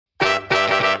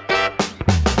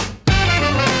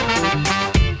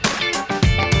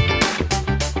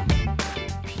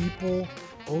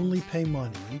only pay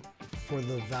money for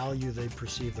the value they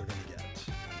perceive they're going to get.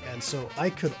 And so I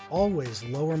could always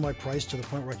lower my price to the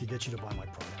point where I could get you to buy my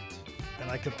product.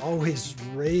 And I could always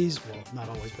raise, well, not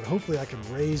always, but hopefully I could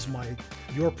raise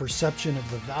your perception of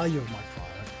the value of my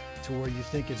product to where you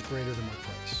think it's greater than my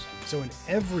price. So in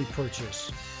every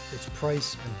purchase, it's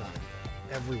price and value.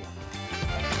 Every one.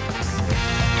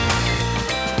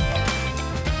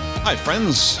 Hi,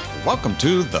 friends. Welcome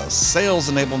to the Sales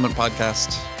Enablement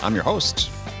Podcast. I'm your host,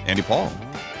 Andy Paul.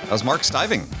 That was Mark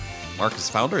Stiving. Mark is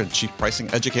founder and chief pricing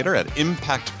educator at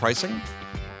Impact Pricing.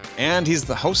 And he's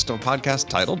the host of a podcast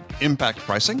titled Impact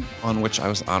Pricing, on which I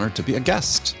was honored to be a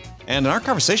guest. And in our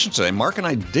conversation today, Mark and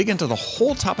I dig into the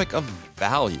whole topic of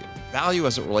value. Value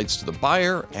as it relates to the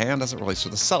buyer and as it relates to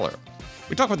the seller.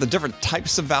 We talk about the different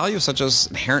types of value, such as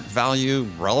inherent value,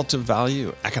 relative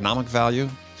value, economic value.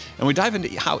 And we dive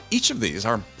into how each of these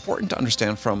are important to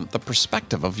understand from the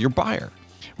perspective of your buyer.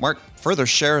 Mark further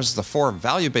shares the 4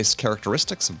 value-based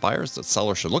characteristics of buyers that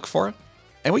sellers should look for.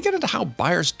 And we get into how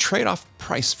buyers trade off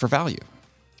price for value.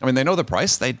 I mean, they know the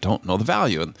price, they don't know the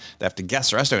value, and they have to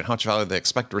guess or estimate how much value they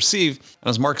expect to receive. And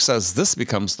as Mark says, this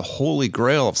becomes the holy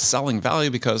grail of selling value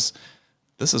because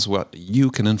this is what you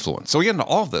can influence. So we get into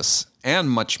all of this and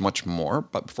much, much more.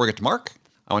 But before we get to Mark,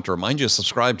 I want to remind you to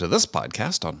subscribe to this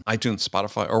podcast on iTunes,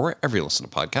 Spotify, or wherever you listen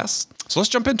to podcasts. So let's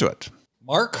jump into it.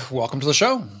 Mark, welcome to the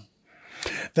show.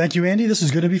 Thank you, Andy. This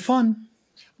is going to be fun.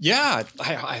 Yeah,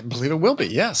 I believe it will be.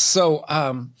 Yes. So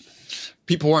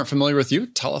people who aren't familiar with you,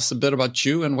 tell us a bit about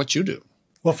you and what you do.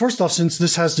 Well, first off, since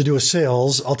this has to do with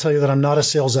sales, I'll tell you that I'm not a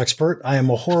sales expert. I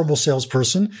am a horrible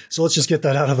salesperson. So let's just get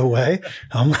that out of the way.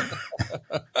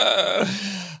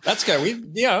 That's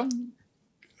good.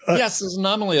 Yes, this is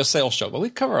nominally a sales show, but we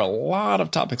cover a lot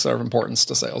of topics that are of importance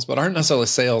to sales, but aren't necessarily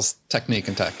sales technique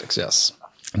and tactics. Yes.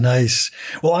 Nice.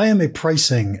 Well, I am a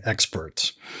pricing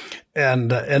expert.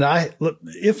 And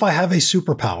if I have a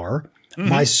superpower,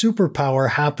 my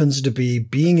superpower happens to be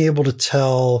being able to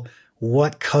tell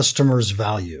what customers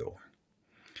value.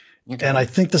 Okay. And I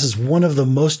think this is one of the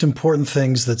most important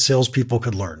things that salespeople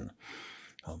could learn.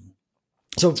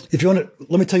 So if you want to,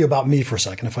 let me tell you about me for a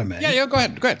second, if I may. Yeah, go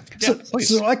ahead. Yeah, please.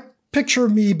 So I picture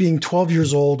me being 12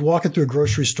 years old, walking through a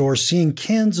grocery store, seeing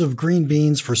cans of green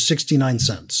beans for 69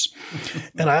 cents.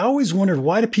 And I always wondered,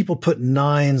 why do people put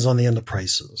 9s on the end of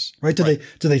prices, right? Do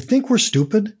they think we're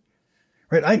stupid?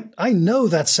 Right. I know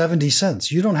that's 70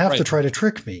 cents. You don't have to try to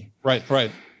trick me. Right.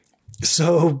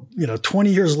 So,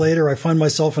 20 years later, I find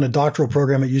myself in a doctoral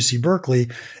program at UC Berkeley,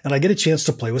 and I get a chance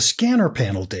to play with scanner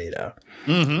panel data.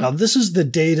 Mm-hmm. Now, this is the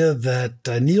data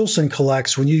that Nielsen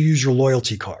collects when you use your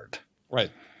loyalty card.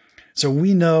 Right. So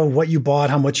we know what you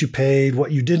bought, how much you paid,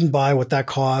 what you didn't buy, what that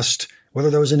cost, whether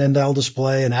there was an end-aisle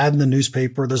display, an ad in the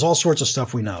newspaper. There's all sorts of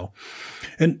stuff we know.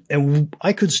 And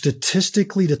I could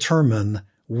statistically determine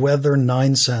whether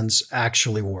 9 cents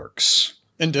actually works.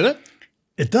 And did it?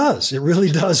 It does. It really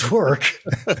does work.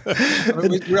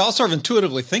 We all sort of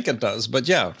intuitively think it does, but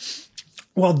yeah.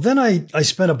 Well, then I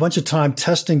spent a bunch of time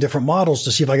testing different models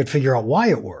to see if I could figure out why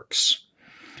it works.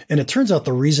 And it turns out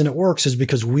the reason it works is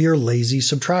because we are lazy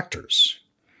subtractors.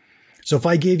 So if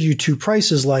I gave you 2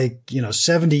 prices like,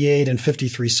 78 and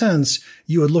 53 cents,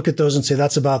 you would look at those and say,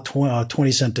 that's about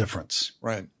 20 cent difference.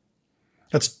 Right.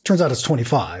 Turns out it's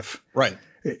 25. Right.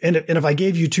 And if I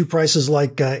gave you 2 prices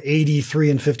like 83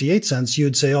 and 58 cents, you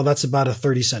would say, oh, that's about a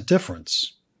 30 cent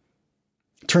difference.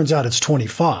 Turns out it's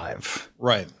 25.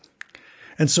 Right.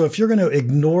 And so if you're going to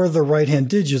ignore the right-hand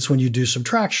digits when you do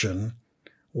subtraction,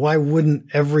 why wouldn't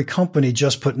every company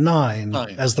just put 9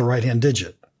 as the right-hand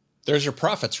digit? There's your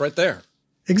profits right there.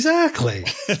 Exactly.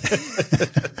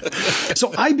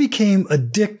 So I became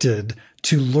addicted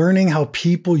to learning how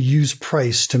people use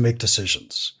price to make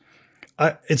decisions.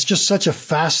 It's just such a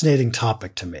fascinating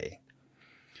topic to me.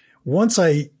 Once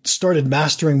I started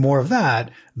mastering more of that,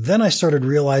 then I started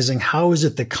realizing how is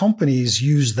it that companies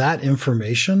use that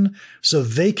information so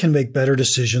they can make better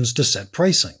decisions to set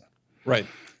pricing. Right.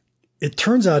 It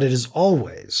turns out it is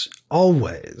always,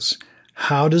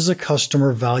 how does a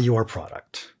customer value our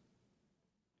product?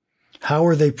 How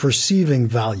are they perceiving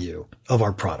value of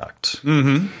our product?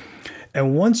 Mm-hmm.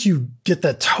 And once you get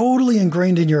that totally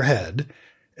ingrained in your head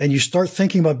and you start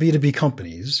thinking about B2B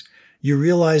companies, you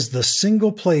realize the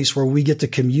single place where we get to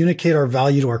communicate our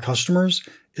value to our customers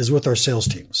is with our sales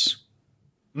teams.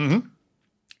 Mm-hmm.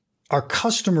 Our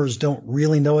customers don't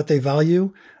really know what they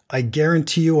value. I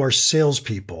guarantee you our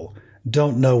salespeople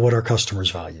don't know what our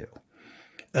customers value.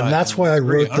 And that's why I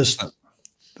wrote this.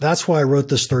 That's why I wrote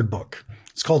this 3rd book.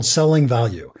 It's called Selling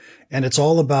Value. And it's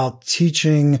all about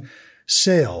teaching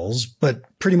sales, but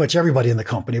pretty much everybody in the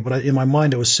company, but in my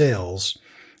mind, it was sales,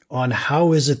 on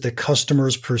how is it that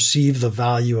customers perceive the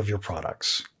value of your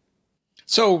products.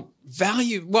 So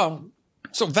value's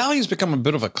become a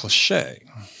bit of a cliche,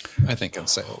 I think, in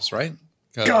sales, right?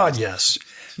 God, yes.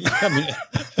 I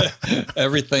mean,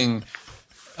 everything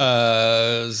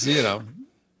is,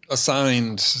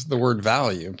 assigned the word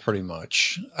value pretty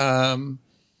much. Now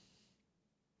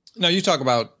you talk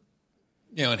about,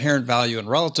 inherent value and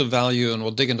relative value, and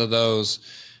we'll dig into those.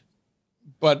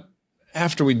 But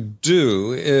after we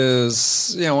do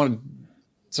I want to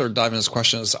sort of dive into this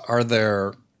question is, are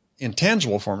there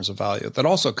intangible forms of value that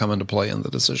also come into play in the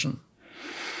decision?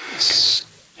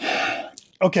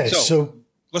 Okay, so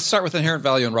let's start with inherent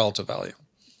value and relative value.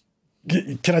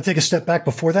 Can I take a step back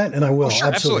before that? And I will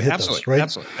absolutely hit those, right?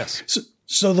 Absolutely, yes.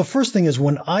 So the first thing is,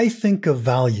 when I think of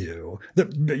value, by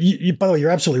the way,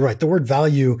 you're absolutely right. The word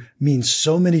value means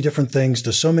so many different things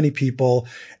to so many people.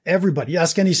 Everybody, you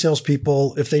ask any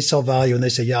salespeople if they sell value and they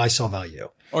say, yeah, I sell value.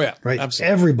 Oh yeah, right.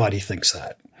 Absolutely. Everybody thinks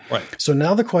that. Right. So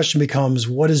now the question becomes,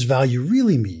 what does value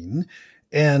really mean?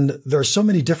 And there are so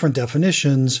many different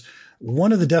definitions.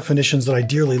 One of the definitions that I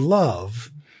dearly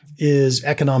love is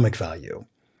economic value.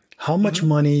 How much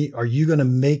money are you going to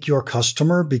make your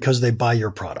customer because they buy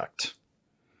your product?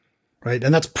 Right.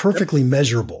 And that's perfectly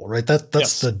measurable, right?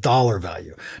 That's the dollar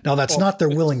value. Now, that's not their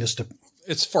willingness to.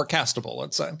 It's forecastable,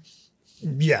 let's say.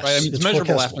 Yes. Right? I mean, it's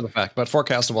measurable after the fact, but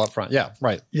forecastable up front. Yeah.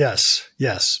 Right. Yes.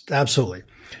 Absolutely.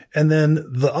 And then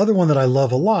the other one that I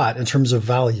love a lot in terms of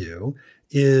value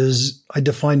is, I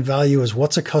define value as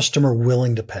what's a customer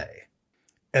willing to pay.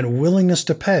 And willingness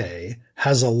to pay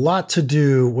has a lot to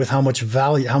do with how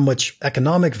much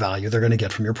economic value they're going to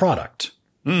get from your product.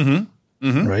 Mm-hmm.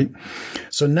 Mm-hmm. Right.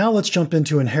 So now let's jump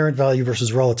into inherent value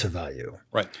versus relative value.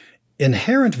 Right.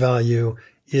 Inherent value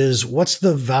is, what's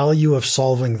the value of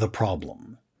solving the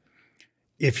problem?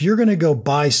 If you're going to go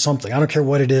buy something, I don't care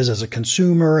what it is, as a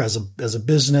consumer, as a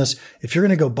business, if you're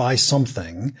going to go buy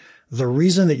something, the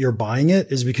reason that you're buying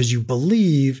it is because you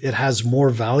believe it has more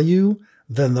value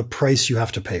than the price you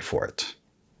have to pay for it.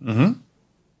 Mm-hmm.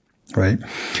 Right.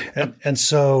 And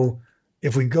so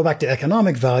if we go back to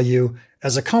economic value,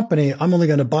 as a company, I'm only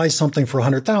going to buy something for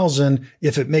 $100,000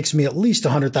 if it makes me at least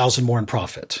 $100,000 more in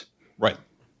profit. Right.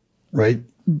 Right.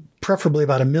 Preferably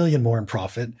about $1 million more in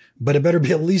profit, but it better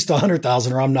be at least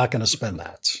 $100,000 or I'm not going to spend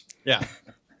that. Yeah.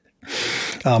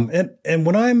 And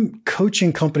when I'm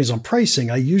coaching companies on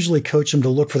pricing, I usually coach them to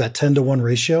look for that 10-to-1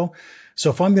 ratio. So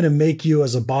if I'm going to make you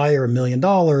as a buyer $1 million,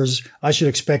 I should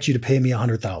expect you to pay me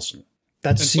 $100,000.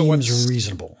 That seems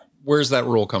reasonable. Where's that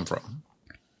rule come from?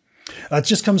 It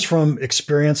just comes from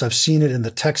experience. I've seen it in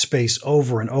the tech space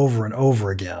over and over and over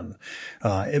again.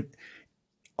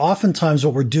 Oftentimes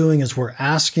what we're doing is we're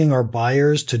asking our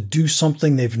buyers to do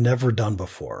something they've never done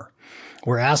before.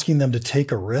 We're asking them to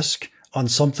take a risk on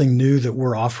something new that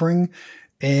we're offering.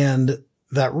 And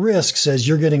that risk says,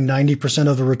 you're getting 90%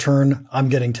 of the return. I'm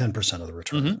getting 10% of the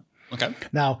return. Mm-hmm. Okay.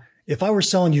 Now, if I were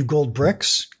selling you gold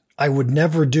bricks, I would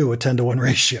never do a 10-to-1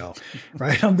 ratio,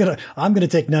 right? I'm going to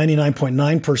take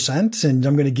 99.9% and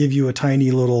I'm going to give you a tiny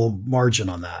little margin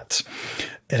on that.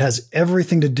 It has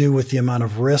everything to do with the amount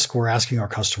of risk we're asking our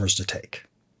customers to take.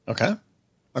 Okay.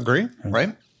 Agree.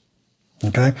 Right.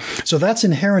 Okay. So that's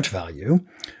inherent value.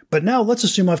 But now let's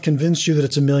assume I've convinced you that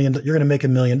it's $1 million. You're going to make $1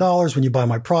 million when you buy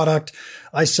my product.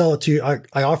 I sell it to you.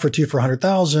 I offer it to you for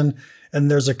 $100,000.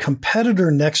 And there's a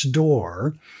competitor next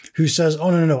door who says,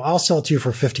 oh, no, I'll sell it to you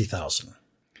for $50,000.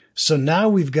 So now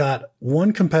we've got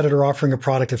one competitor offering a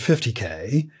product at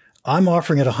 $50K. I'm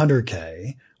offering it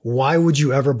 $100K. Why would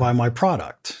you ever buy my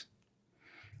product?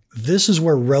 This is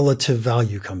where relative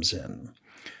value comes in.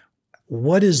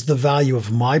 What is the value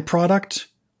of my product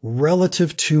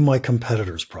relative to my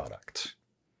competitor's product?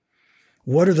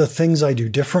 What are the things I do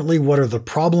differently? What are the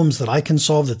problems that I can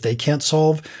solve that they can't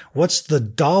solve? What's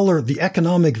the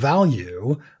economic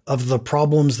value of the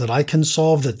problems that I can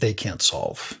solve that they can't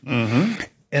solve? Mm-hmm.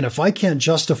 And if I can't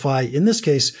justify, in this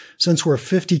case, since we're a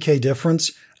 $50K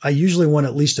difference, I usually want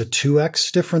at least a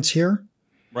 2X difference here.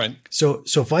 Right. So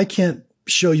if I can't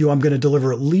show you I'm going to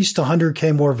deliver at least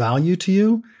 $100K more value to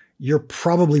you, you're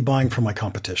probably buying from my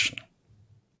competition.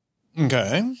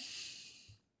 Okay.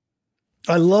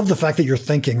 I love the fact that you're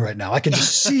thinking right now. I can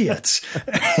just see it.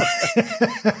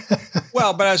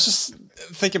 Well, but I was just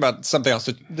thinking about something else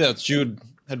that Jude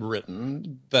had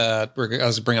written that I was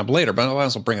going to bring up later, but I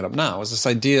also bring it up now, is this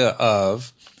idea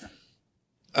of,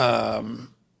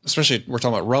 especially we're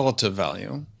talking about relative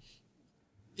value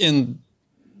in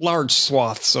large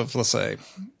swaths of, let's say,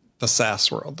 the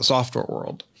SaaS world, the software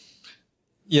world.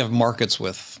 You have markets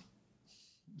with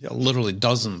literally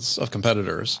dozens of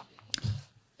competitors.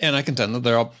 And I contend that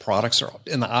there are products are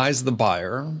in the eyes of the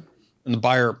buyer, and the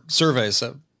buyer surveys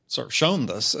have sort of shown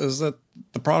this, is that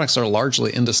the products are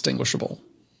largely indistinguishable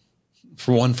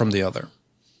for one from the other.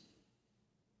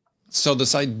 So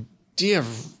this idea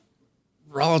of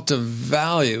relative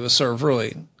value is sort of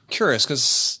really curious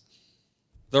because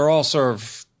they're all sort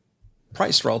of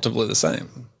priced relatively the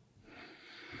same,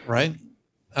 right?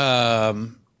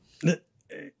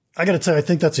 I got to tell you, I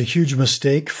think that's a huge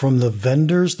mistake from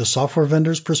the software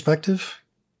vendors' perspective.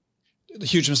 A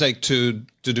huge mistake to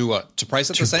do what? To price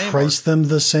it the same? To price them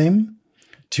the same,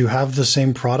 to have the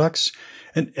same products.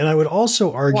 And I would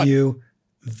also argue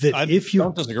that if you... I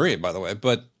don't disagree, by the way,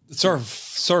 but it's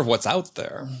sort of what's out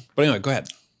there. But anyway, go ahead.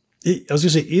 I was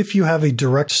going to say, if you have a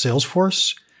direct sales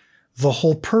force, the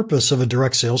whole purpose of a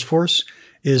direct sales force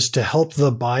is to help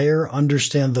the buyer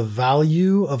understand the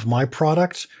value of my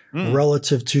product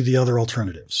relative to the other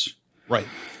alternatives. Right.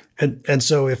 And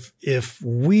so if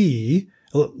we,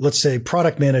 let's say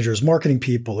product managers, marketing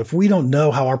people, if we don't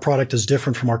know how our product is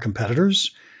different from our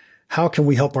competitors, how can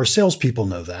we help our salespeople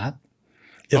know that?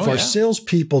 If our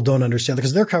salespeople don't understand,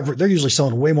 because they're usually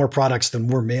selling way more products than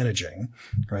we're managing,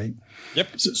 right? Yep.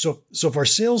 So if our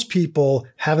salespeople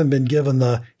haven't been given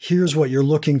here's what you're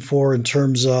looking for in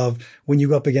terms of when you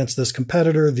go up against this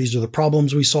competitor, these are the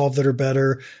problems we solve that are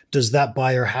better. Does that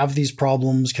buyer have these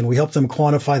problems? Can we help them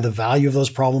quantify the value of those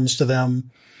problems to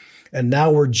them? And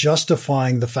now we're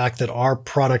justifying the fact that our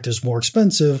product is more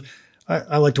expensive.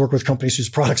 I like to work with companies whose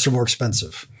products are more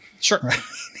expensive. Sure. Right?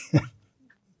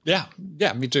 Yeah,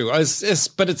 me too. This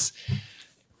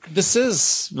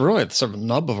is really sort of a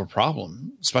nub of a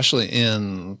problem, especially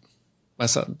in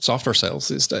software sales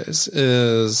these days,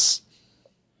 is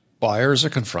buyers are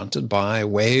confronted by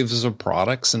waves of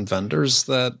products and vendors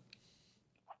that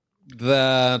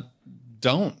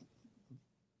don't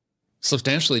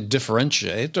substantially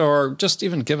differentiate, or just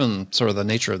even given sort of the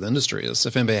nature of the industry is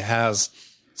if anybody has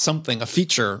a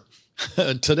feature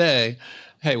today,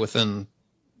 hey, within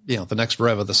the next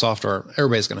rev of the software,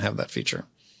 everybody's going to have that feature,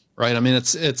 right? I mean,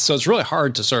 it's really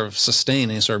hard to sort of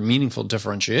sustain any sort of meaningful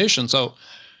differentiation. So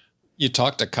you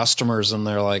talk to customers and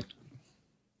they're like,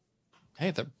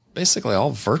 hey, they're basically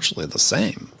all virtually the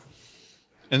same.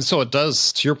 And so it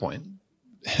does, to your point,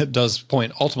 it does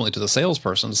point ultimately to the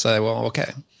salesperson to say, well,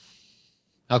 okay,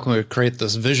 how can we create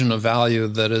this vision of value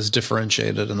that is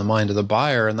differentiated in the mind of the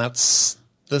buyer? And this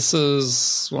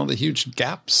is one of the huge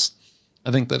gaps I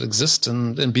think that exists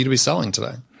in B2B selling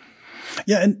today.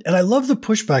 Yeah. And I love the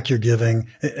pushback you're giving.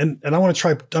 And I'm going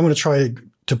to try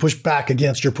to push back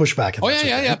against your pushback.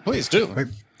 Yeah. Please do. Right?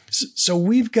 So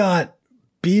we've got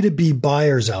B2B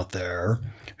buyers out there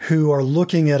who are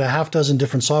looking at a half dozen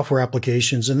different software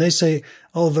applications and they say,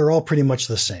 oh, they're all pretty much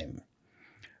the same.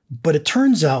 But it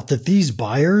turns out that these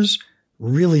buyers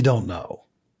really don't know.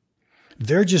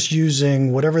 They're just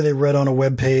using whatever they read on a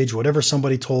web page, whatever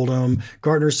somebody told them.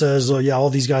 Gartner says, oh yeah,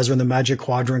 all these guys are in the magic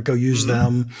quadrant, go use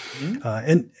them.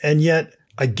 And yet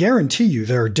I guarantee you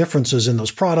there are differences in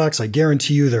those products. I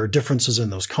guarantee you there are differences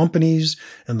in those companies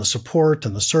and the support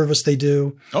and the service they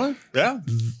do. Oh, yeah.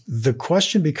 The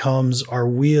question becomes, are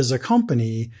we as a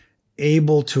company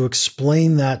able to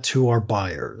explain that to our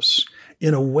buyers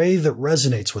in a way that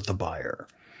resonates with the buyer?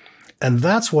 And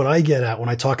that's what I get at when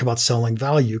I talk about selling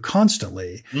value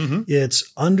constantly.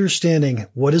 It's understanding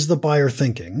what is the buyer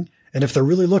thinking. And if they're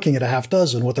really looking at a half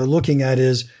dozen, what they're looking at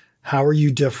is, how are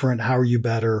you different? How are you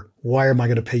better? Why am I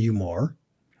going to pay you more?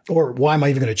 Or why am I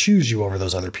even going to choose you over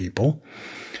those other people?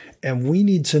 And we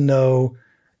need to know,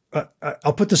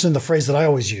 I'll put this in the phrase that I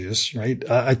always use, right?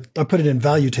 I put it in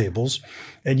value tables.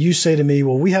 And you say to me,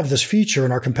 well, we have this feature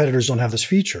and our competitors don't have this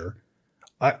feature.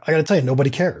 I got to tell you,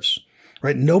 nobody cares.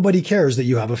 Right? Nobody cares that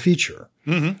you have a feature.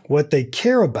 What they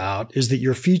care about is that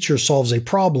your feature solves a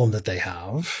problem that they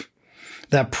have.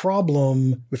 That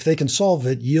problem, if they can solve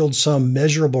it, yields some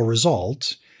measurable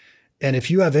result. And if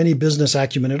you have any business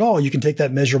acumen at all, you can take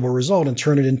that measurable result and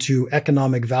turn it into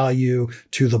economic value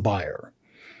to the buyer.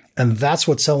 And that's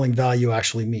what selling value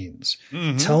actually means.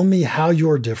 Tell me how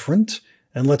you're different,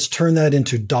 and let's turn that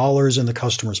into dollars in the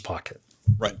customer's pocket.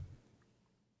 Right.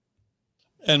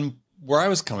 And where I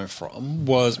was coming from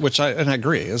was, I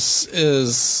agree,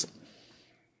 is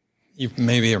you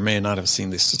maybe or may not have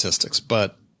seen these statistics,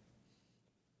 but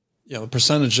the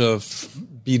percentage of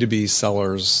B2B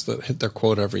sellers that hit their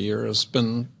quota every year has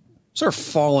been sort of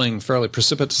falling fairly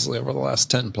precipitously over the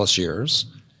last 10 plus years.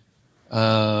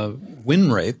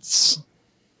 Win rates,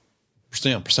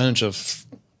 percentage of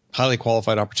highly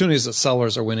qualified opportunities that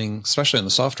sellers are winning, especially in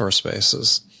the software space,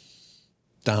 is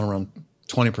down around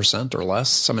 20% or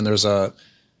less. I mean, there's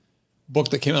book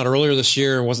that came out earlier this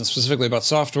year. It wasn't specifically about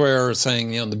software,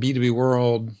 saying, in the B2B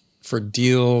world for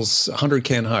deals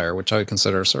 100K and higher, which I would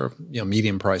consider sort of,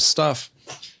 medium price stuff.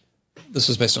 This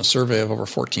was based on a survey of over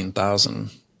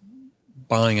 14,000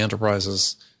 buying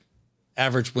enterprises.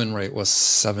 Average win rate was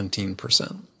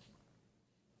 17%.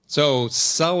 So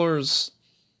sellers,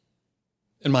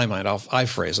 in my mind, I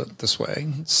phrase it this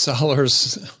way.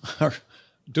 Sellers are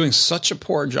doing such a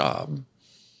poor job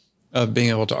of being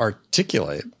able to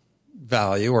articulate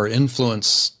value or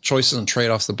influence choices and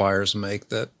trade-offs the buyers make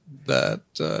that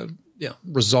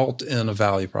result in a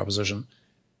value proposition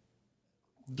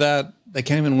that they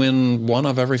can't even win 1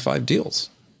 of every 5 deals.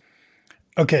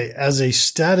 Okay, as a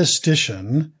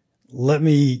statistician, let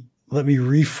me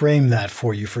reframe that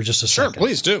for you for just a second. Sure,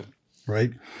 please do.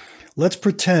 Right? Let's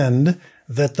pretend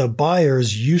that the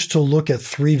buyers used to look at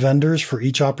 3 vendors for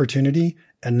each opportunity,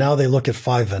 and now they look at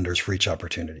 5 vendors for each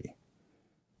opportunity.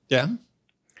 Yeah.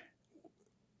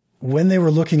 When they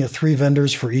were looking at 3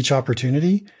 vendors for each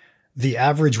opportunity, the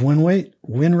average win rate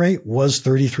was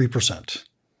 33%.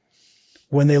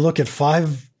 When they look at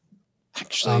 5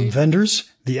 vendors,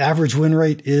 the average win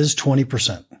rate is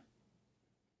 20%.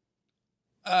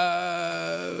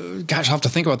 Gosh, I'll have to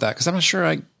think about that because I'm not sure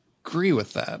I agree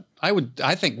with that.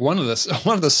 I think one of the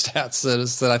stats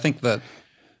is that I think that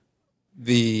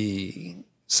the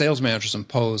sales managers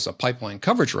impose a pipeline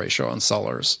coverage ratio on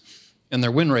sellers, and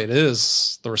their win rate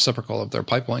is the reciprocal of their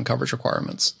pipeline coverage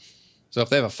requirements. So if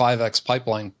they have a 5x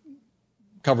pipeline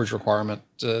coverage requirement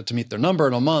to meet their number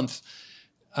in a month,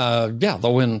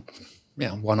 they'll win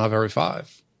 1 of every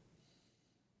 5.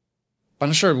 But I'm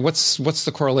not sure what's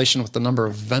the correlation with the number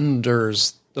of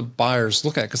vendors the buyers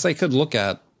look at, because they could look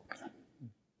at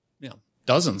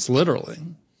dozens, literally.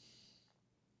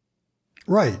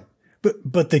 Right.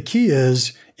 But the key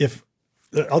is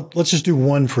let's just do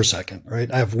one for a second,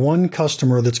 right? I have one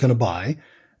customer that's going to buy.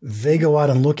 They go out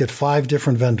and look at 5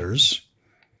 different vendors.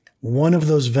 1 of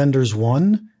those vendors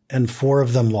won and 4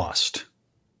 of them lost.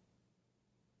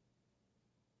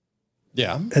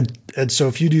 Yeah. And so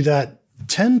if you do that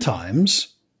 10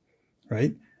 times,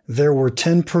 right, there were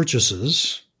 10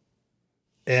 purchases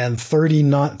and 30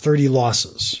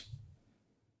 losses.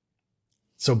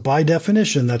 So by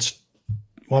definition,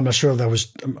 I'm not sure if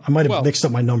I might have mixed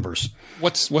up my numbers.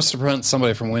 What's to prevent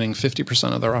somebody from winning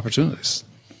 50% of their opportunities?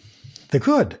 They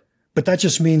could, but that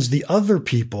just means the other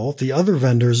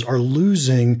vendors are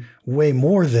losing way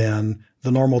more than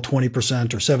the normal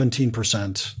 20% or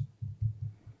 17%.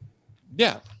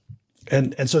 Yeah.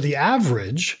 And so the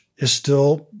average is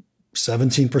still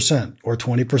 17% or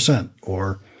 20%,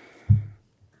 or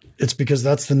it's because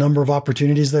that's the number of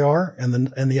opportunities there are and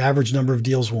the average number of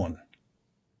deals won.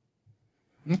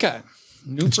 Okay.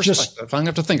 New perspective. I'm going to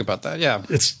have to think about that. Yeah.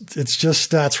 It's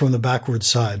just stats from the backwards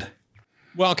side.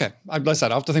 Well, okay. Like I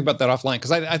said, I'll have to think about that offline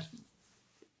because I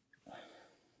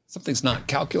something's not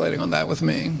calculating on that with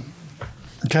me.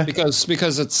 Okay.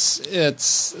 Because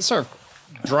it's sort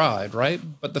of dried, right?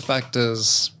 But the fact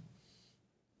is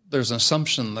there's an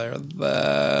assumption there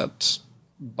that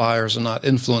buyers are not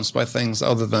influenced by things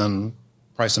other than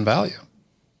price and value.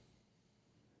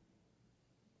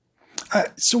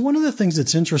 So one of the things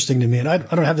that's interesting to me, and I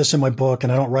don't have this in my book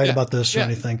and I don't write about this or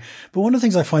anything, but one of the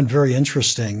things I find very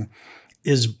interesting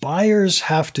is buyers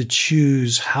have to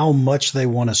choose how much they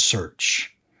want to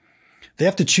search. They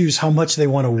have to choose how much they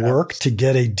want to work to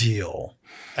get a deal.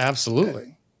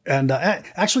 Absolutely. And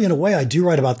actually, in a way, I do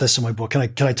write about this in my book. Can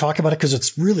I talk about it? Because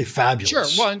it's really fabulous. Sure.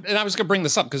 Well, and I was going to bring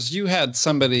this up because you had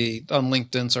somebody on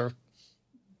LinkedIn sort of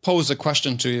pose a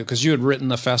question to you because you had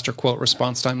written a faster quote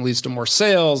response time leads to more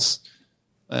sales.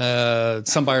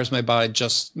 Some buyers may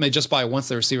just buy once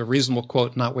they receive a reasonable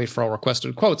quote, not wait for all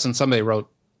requested quotes. And somebody wrote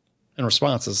in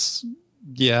responses,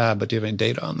 yeah, but do you have any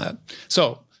data on that?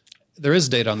 So there is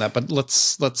data on that, but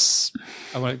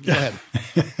I want to go ahead.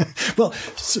 Well,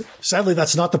 sadly,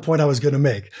 that's not the point I was going to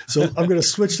make. So I'm going to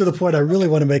switch to the point I really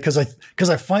want to make because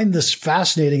I find this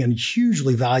fascinating and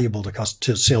hugely valuable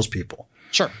to salespeople.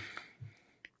 Sure.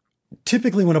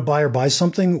 Typically, when a buyer buys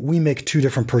something, we make 2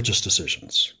 different purchase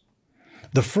decisions.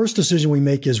 The first decision we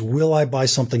make is, will I buy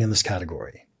something in this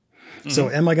category? Mm-hmm. So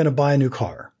am I going to buy a new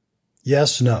car?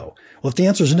 Yes, no. Well, if the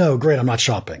answer is no, great, I'm not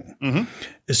shopping. Mm-hmm.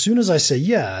 As soon as I say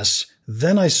yes,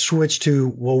 then I switch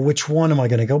to, well, which one am I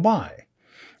going to go buy?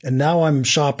 And now I'm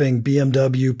shopping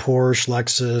BMW, Porsche,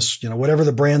 Lexus, whatever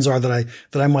the brands are that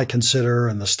I might consider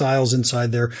and the styles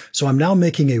inside there. So I'm now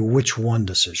making a which one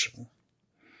decision.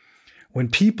 When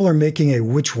people are making a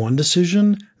which one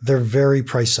decision, they're very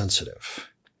price sensitive.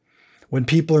 When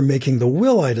people are making the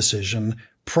will I decision,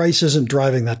 price isn't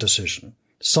driving that decision.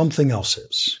 Something else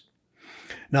is.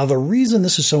 Now, the reason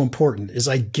this is so important is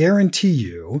I guarantee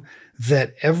you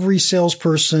that every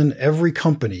salesperson, every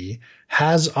company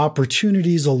has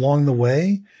opportunities along the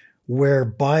way where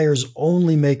buyers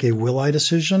only make a will I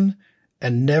decision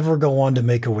and never go on to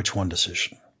make a which one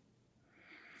decision.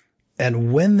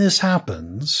 And when this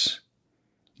happens,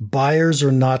 buyers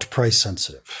are not price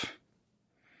sensitive.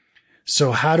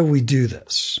 So how do we do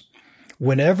this?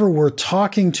 Whenever we're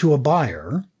talking to a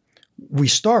buyer, we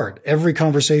start every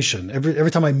conversation,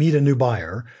 every time I meet a new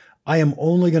buyer, I am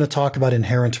only going to talk about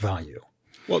inherent value.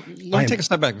 Well, let me take a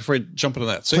step back before I jump into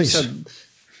that. So Please. You said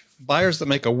buyers that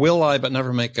make a will I but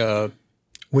never make a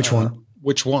which one?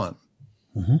 Which one?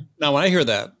 Mm-hmm. Now, when I hear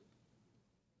that,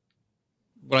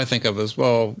 what I think of is,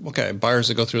 well, okay, buyers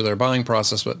that go through their buying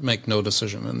process but make no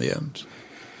decision in the end.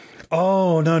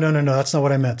 Oh, no. That's not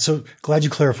what I meant. So glad you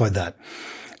clarified that.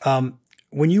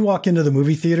 When you walk into the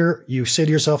movie theater, you say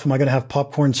to yourself, am I going to have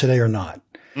popcorn today or not?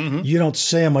 Mm-hmm. You don't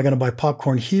say, am I going to buy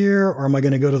popcorn here or am I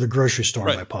going to go to the grocery store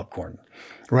and buy popcorn?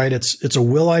 Right? It's a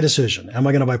will I decision. Am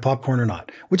I going to buy popcorn or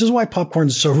not? Which is why popcorn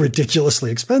is so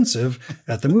ridiculously expensive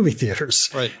at the movie theaters.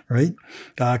 Right. Right?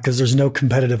 Because there's no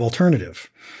competitive alternative.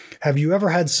 Have you ever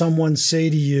had someone say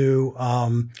to you,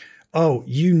 oh,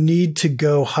 you need to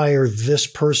go hire this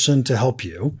person to help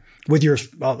you with your,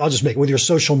 I'll just make it with your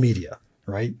social media,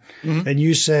 right? Mm-hmm. And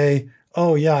you say,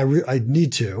 oh yeah, I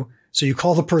need to. So you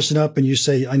call the person up and you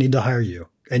say, I need to hire you,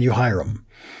 and you hire them.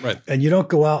 Right. And you don't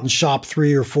go out and shop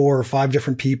 3 or 4 or 5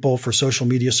 different people for social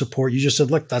media support. You just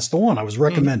said, look, that's the one I was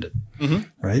recommended,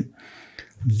 right?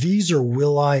 These are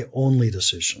will I only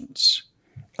decisions.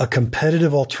 A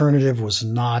competitive alternative was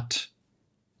not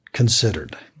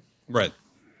considered. Right.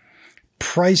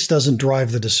 Price doesn't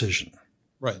drive the decision.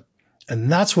 Right.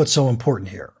 And that's what's so important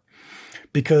here.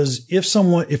 Because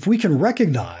if we can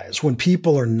recognize when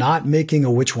people are not making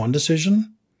a which one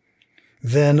decision,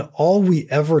 then all we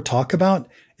ever talk about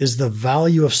is the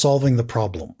value of solving the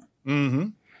problem. Mm-hmm.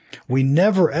 We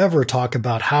never, ever talk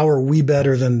about how are we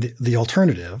better than the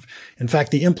alternative. In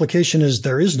fact, the implication is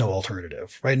there is no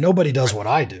alternative, right? Nobody does what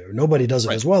I do. Nobody does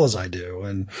it as well as I do.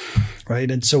 And right.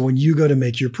 And so when you go to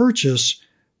make your purchase,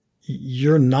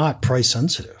 you're not price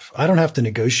sensitive. I don't have to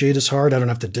negotiate as hard. I don't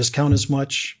have to discount as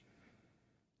much.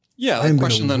 Yeah. The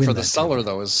question then for the seller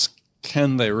though is,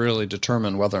 can they really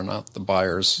determine whether or not the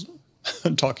buyer's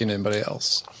talking to anybody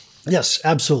else? Yes,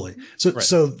 absolutely.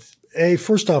 So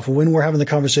first off, when we're having the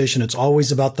conversation, it's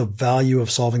always about the value of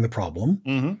solving the problem.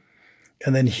 Mm-hmm.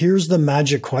 And then here's the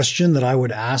magic question that I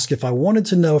would ask if I wanted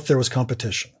to know if there was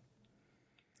competition.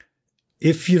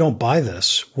 If you don't buy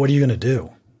this, what are you going to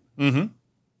do? Mm-hmm.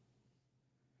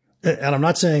 And I'm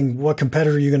not saying what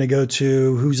competitor you're going to go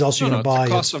to, who's else you're going to buy.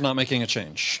 The cost of not making a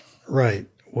change. Right.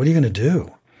 What are you going to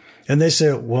do? And they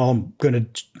say, well, I'm going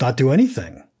to not do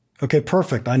anything. Okay,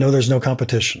 perfect. I know there's no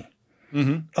competition.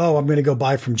 Mm-hmm. Oh, I'm going to go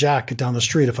buy from Jack down the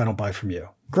street if I don't buy from you.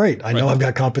 Great. I know I've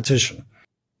got competition.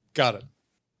 Got it.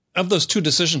 Of those two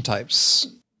decision types,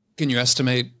 can you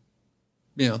estimate,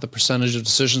 the percentage of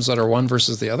decisions that are one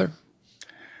versus the other?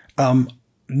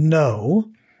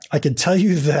 No. I can tell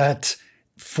you that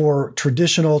for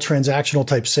traditional transactional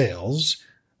type sales,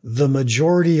 the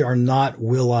majority are not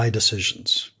will I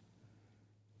decisions.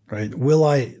 Right?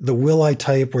 The will I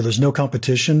type where there's no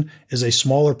competition is a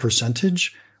smaller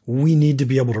percentage. We need to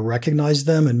be able to recognize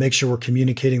them and make sure we're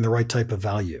communicating the right type of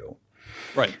value.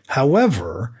 Right.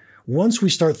 However, once we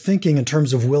start thinking in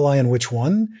terms of will I and which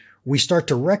one, we start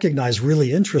to recognize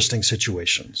really interesting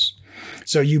situations.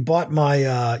 So you bought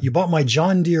my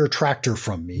John Deere tractor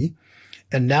from me,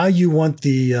 and now you want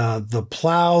the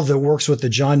plow that works with the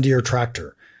John Deere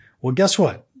tractor. Well, guess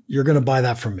what? You're going to buy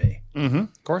that from me. Mm-hmm.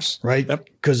 Of course. Right?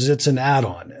 Because it's an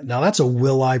add-on. Now that's a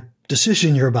will I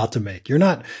decision you're about to make. You're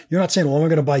not saying, well, am I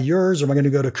going to buy yours or am I going to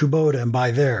go to Kubota and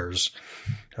buy theirs?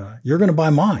 You're going to buy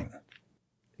mine.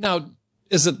 Now,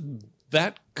 is it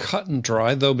that cut and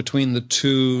dry though between the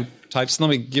two types? Let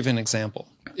me give you an example.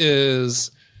 In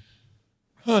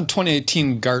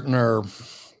 2018, Gartner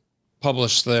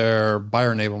published their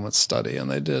buyer enablement study,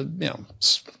 and they did,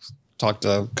 talked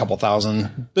to a couple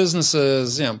thousand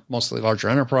businesses, mostly larger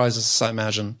enterprises, I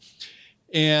imagine.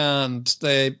 And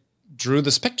they drew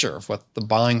this picture of what the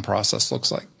buying process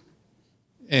looks like.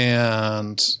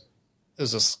 And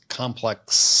there's this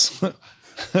complex,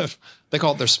 they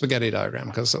call it their spaghetti diagram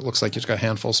because it looks like you took a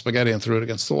handful of spaghetti and threw it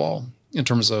against the wall in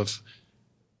terms of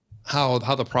how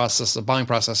the buying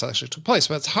process actually took place.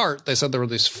 But at its heart, they said there were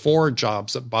these 4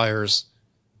 jobs that buyers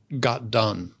got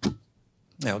done.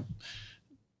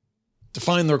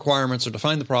 Define the requirements or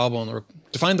define the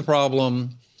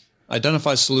problem,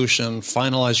 identify solution,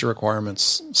 finalize your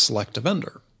requirements, select a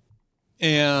vendor.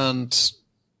 And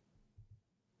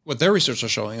what their research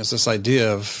is showing is this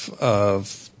idea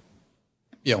of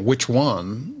which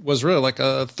one was really like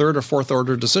a third or fourth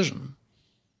order decision.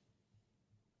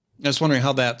 I was wondering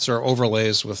how that sort of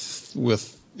overlays with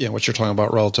what you're talking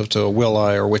about relative to will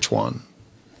I or which one.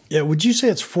 Yeah, would you say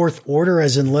it's fourth order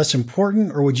as in less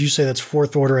important, or would you say that's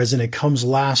fourth order as in it comes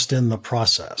last in the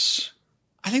process?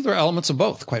 I think there are elements of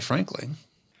both, quite frankly.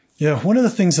 Yeah, one of the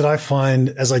things that I find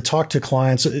as I talk to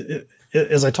clients,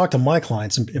 as I talk to my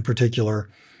clients in particular,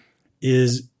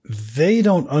 is they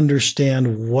don't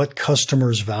understand what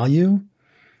customers value.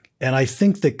 And I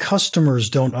think that customers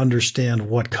don't understand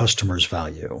what customers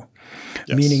value.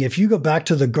 Yes. Meaning, if you go back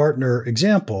to the Gartner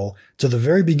example, to the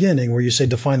very beginning where you say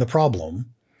define the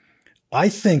problem, I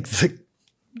think that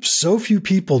so few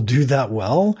people do that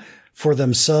well for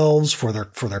themselves, for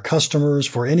their customers,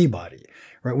 for anybody,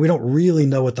 right? We don't really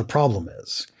know what the problem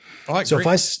is. Oh, I agree. So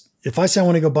if I say I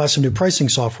want to go buy some new pricing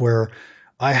software,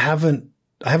 I haven't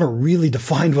really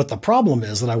defined what the problem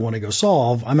is that I want to go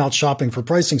solve. I'm out shopping for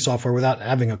pricing software without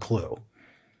having a clue.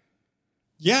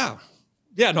 Yeah.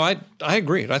 Yeah, no, I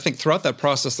agree. I think throughout that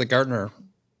process that Gartner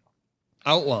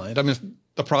outlined, I mean,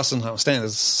 the process I understand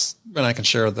is, and I can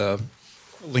share the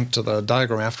link to the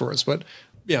diagram afterwards, but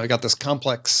I got this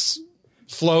complex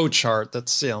flow chart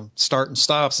that's, start and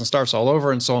starts all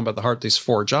over and so on, but at the heart, these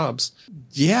 4 jobs.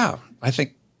 Yeah, I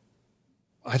think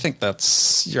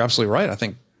that's, you're absolutely right. I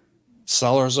think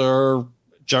sellers are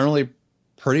generally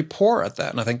pretty poor at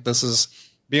that. And I think this is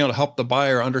being able to help the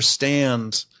buyer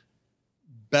understand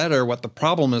better what the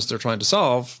problem is they're trying to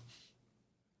solve.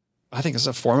 I think is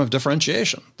a form of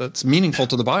differentiation that's meaningful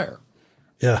to the buyer.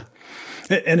 Yeah.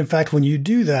 And in fact, when you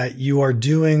do that, you're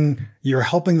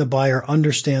helping the buyer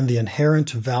understand the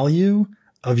inherent value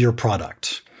of your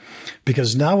product.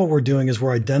 Because now what we're doing is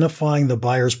we're identifying the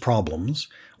buyer's problems.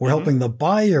 We're helping the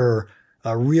buyer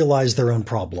realize their own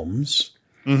problems.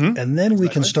 And then we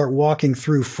can start walking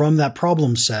through from that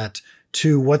problem set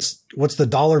to what's the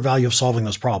dollar value of solving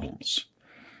those problems,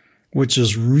 which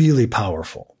is really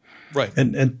powerful. Right.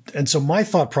 And so my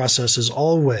thought process is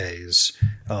always,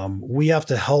 we have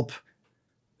to help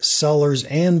sellers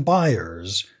and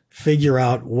buyers figure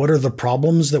out what are the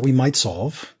problems that we might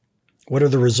solve, what are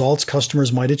the results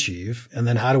customers might achieve, and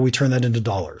then how do we turn that into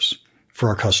dollars for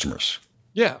our customers?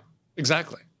 Yeah,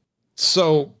 exactly.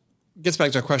 So it gets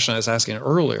back to a question I was asking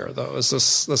earlier, though, is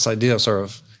this idea of sort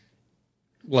of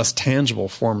less tangible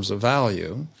forms of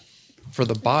value for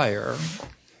the buyer,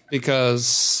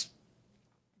 because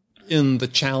in the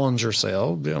Challenger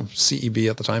sale,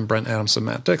 CEB at the time, Brent Adamson,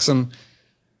 Matt Dixon,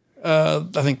 I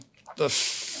think the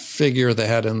figure they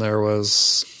had in there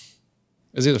was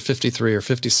either 53 or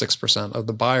 56% of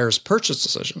the buyer's purchase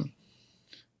decision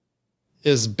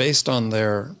is based on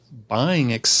their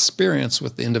buying experience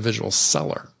with the individual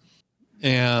seller.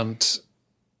 And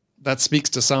that speaks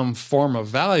to some form of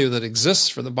value that exists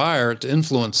for the buyer to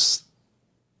influence,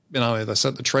 as I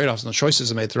said, the trade-offs and the choices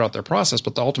they made throughout their process,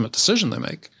 but the ultimate decision they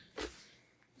make.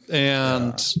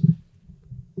 And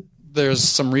there's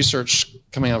some research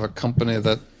coming out of a company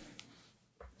that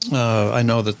I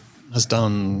know that has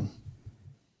done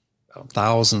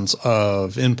thousands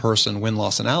of in-person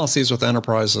win-loss analyses with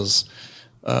enterprises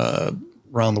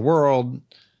around the world.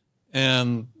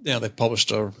 And they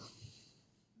published a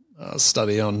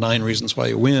study on 9 reasons why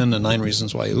you win and 9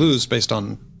 reasons why you lose based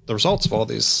on the results of all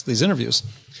these interviews.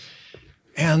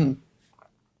 And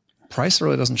price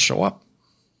really doesn't show up.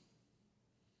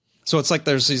 So it's like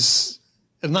there's these,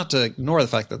 and not to ignore the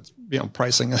fact that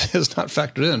pricing is not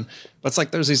factored in, but it's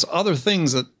like there's these other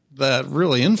things that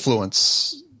really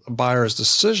influence a buyer's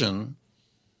decision.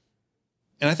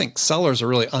 And I think sellers are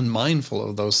really unmindful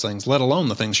of those things, let alone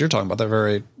the things you're talking about. They're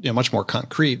very, much more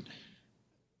concrete.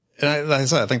 And like I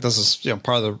said, I think this is,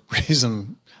 part of the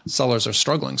reason sellers are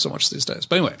struggling so much these days.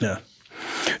 But anyway. Yeah.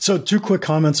 So 2 quick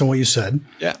comments on what you said.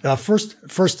 Yeah. First,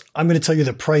 I'm going to tell you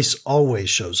that price always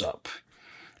shows up.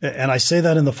 And I say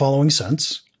that in the following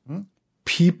sense.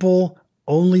 People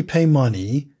only pay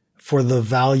money for the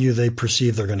value they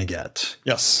perceive they're going to get.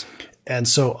 Yes. And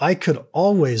so I could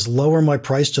always lower my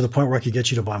price to the point where I could get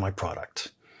you to buy my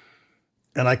product.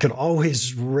 And I could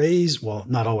always raise, well,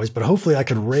 not always, but hopefully I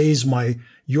could raise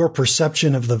your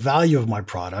perception of the value of my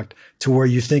product to where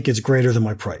you think it's greater than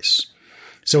my price.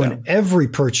 So in every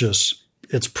purchase,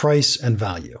 it's price and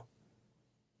value.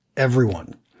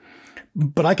 Everyone.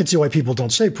 But I can see why people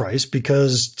don't say price,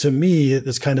 because to me,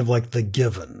 it's kind of like the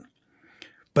given.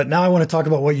 But now I want to talk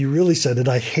about what you really said, and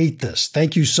I hate this.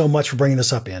 Thank you so much for bringing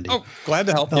this up, Andy. Oh, glad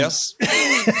to help. Yes.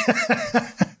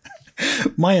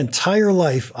 My entire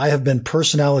life, I have been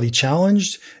personality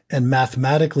challenged and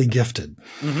mathematically gifted.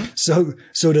 So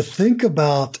to think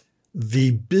about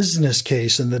the business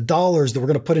case and the dollars that we're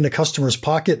going to put in a customer's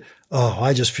pocket, oh,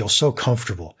 I just feel so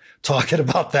comfortable talking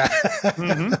about that.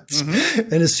 Mm-hmm,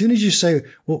 mm-hmm. And as soon as you say,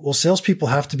 well, salespeople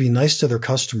have to be nice to their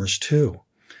customers too,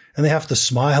 and they have to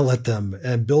smile at them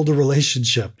and build a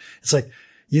relationship. It's like,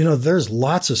 there's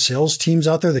lots of sales teams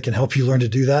out there that can help you learn to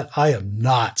do that. I am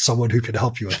not someone who can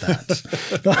help you with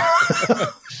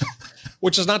that.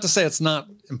 Which is not to say it's not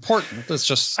important. It's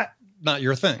just not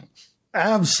your thing.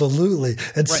 Absolutely.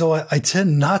 And so I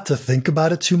tend not to think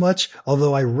about it too much,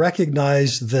 although I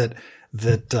recognize that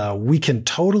we can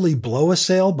totally blow a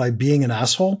sale by being an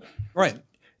asshole. Right.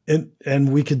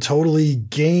 And we can totally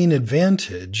gain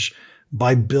advantage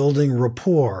by building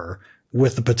rapport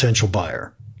with the potential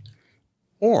buyer.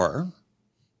 Or,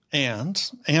 because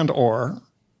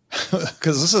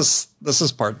this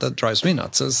is part that drives me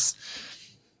nuts, is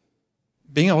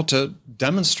being able to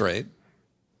demonstrate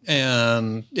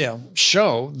and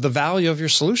show the value of your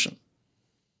solution.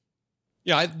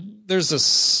 There's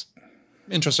this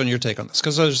interest in your take on this,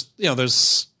 because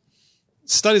there's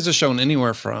studies have shown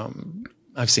anywhere from,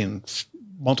 I've seen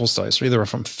multiple studies, either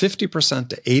from 50%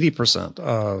 to 80%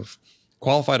 of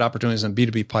qualified opportunities in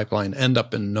B2B pipeline end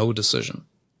up in no decision.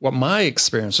 What my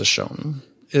experience has shown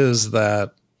is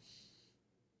that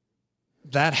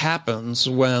happens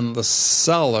when the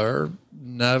seller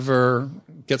never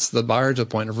gets the buyer to the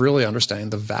point of really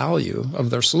understanding the value of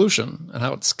their solution and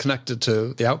how it's connected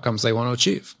to the outcomes they want to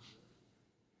achieve.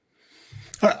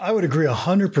 I would agree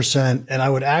 100%. And I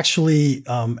would actually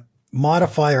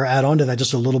modify or add on to that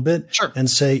just a little bit and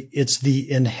say it's the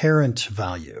inherent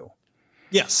value.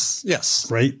 Yes.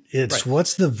 Right? It's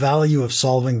what's the value of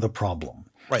solving the problem?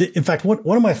 Right. In fact,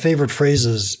 one of my favorite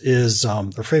phrases is,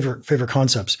 or favorite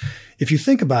concepts. If you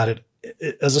think about it,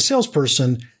 as a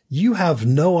salesperson, you have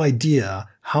no idea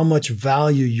how much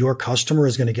value your customer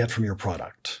is going to get from your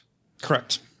product.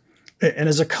 Correct. And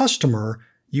as a customer,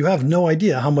 you have no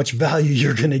idea how much value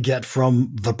you're going to get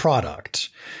from the product.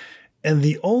 And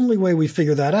the only way we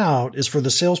figure that out is for the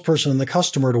salesperson and the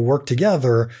customer to work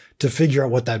together to figure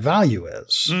out what that value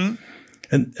is.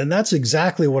 Mm-hmm. And that's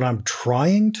exactly what I'm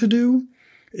trying to do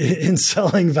in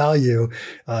selling value,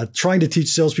 trying to teach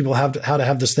salespeople how to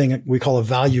have this thing we call a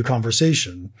value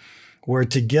conversation, where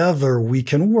together we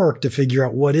can work to figure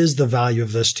out what is the value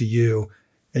of this to you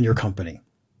and your company.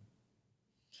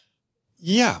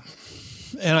 Yeah.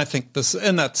 And I think there's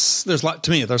lots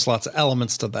of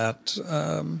elements to that,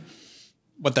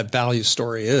 what that value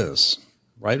story is,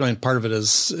 right? I mean, part of it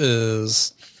is,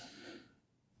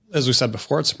 as we said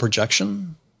before, it's a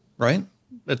projection, right?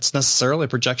 It's necessarily a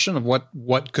projection of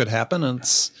what could happen. And I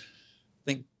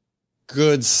think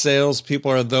good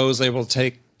salespeople are those able to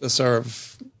take the sort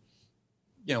of,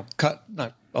 cut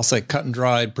and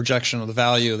dried projection of the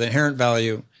value, the inherent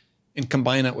value, and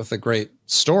combine it with a great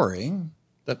story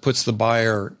that puts the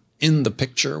buyer in the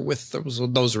picture with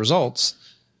those results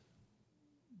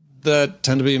that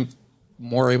tend to be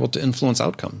more able to influence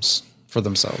outcomes for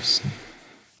themselves.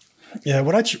 Yeah,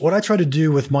 what I try to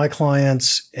do with my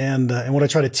clients and what I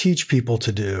try to teach people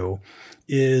to do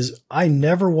is I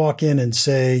never walk in and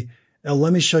say,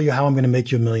 let me show you how I'm going to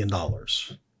make you $1 million.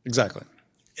 Exactly.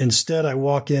 Instead, I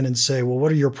walk in and say, well,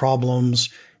 what are your problems?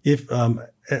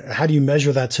 How do you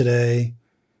measure that today?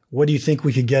 What do you think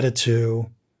we could get it to?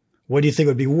 What do you think it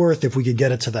would be worth if we could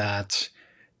get it to that?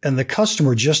 And the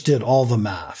customer just did all the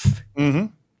math. Mm-hmm.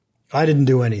 I didn't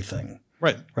do anything.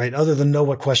 Right. Other than know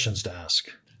what questions to ask.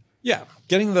 Yeah.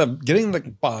 Getting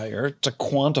the buyer to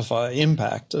quantify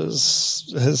impact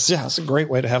is it's a great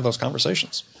way to have those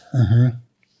conversations. Mm-hmm.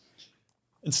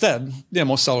 Instead,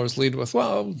 most sellers lead with,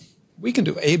 well, we can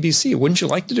do ABC. Wouldn't you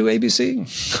like to do ABC?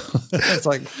 It's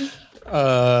like,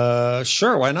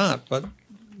 sure, why not? But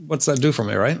what's that do for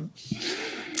me, right?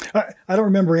 I don't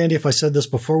remember, Andy, if I said this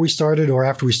before we started or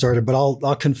after we started, but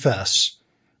I'll confess,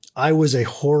 I was a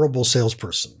horrible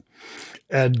salesperson.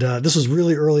 And this was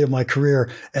really early in my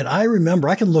career. And I remember,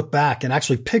 I can look back and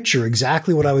actually picture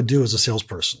exactly what I would do as a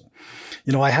salesperson.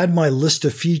 I had my list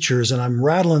of features and I'm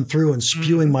rattling through and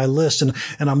spewing my list and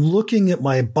I'm looking at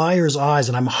my buyer's eyes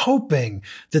and I'm hoping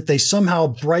that they somehow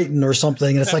brighten or something.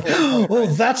 And it's like, oh,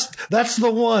 that's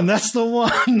the one. That's the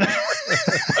one.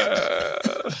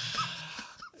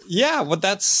 Yeah, but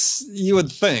you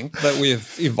would think that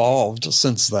we've evolved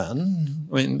since then.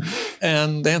 I mean,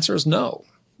 and the answer is no.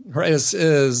 Right? Is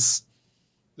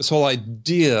this whole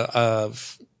idea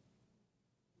of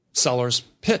sellers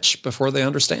pitch before they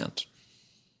understand.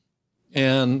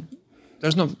 And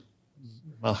there's no,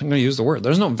 well, I'm going to use the word,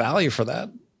 there's no value for that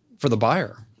for the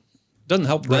buyer. It doesn't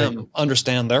help them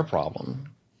understand their problem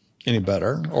any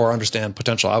better or understand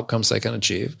potential outcomes they can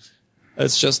achieve.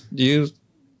 It's just you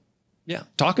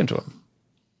talking to them.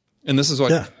 And this is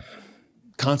what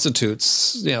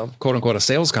constitutes, quote unquote, a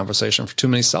sales conversation for too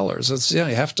many sellers. It's, you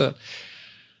have to,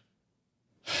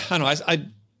 I don't know. I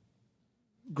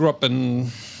grew up in,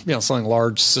 selling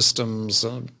large systems,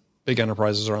 big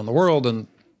enterprises around the world.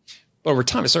 But over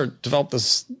time I started to develop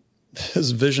this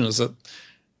vision is that,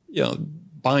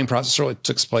 buying process really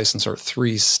took place in sort of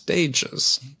 3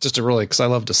 stages, just to really, because I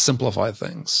love to simplify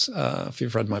things. If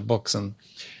you've read my books, and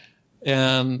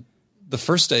the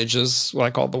first stage is what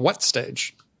I call the what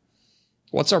stage.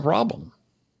 What's our problem?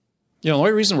 The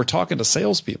only reason we're talking to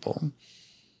salespeople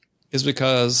is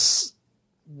because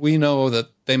we know that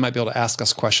they might be able to ask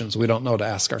us questions we don't know to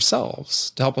ask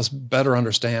ourselves to help us better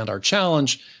understand our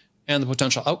challenge and the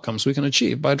potential outcomes we can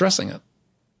achieve by addressing it.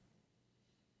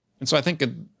 And so I think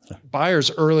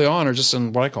buyers early on are just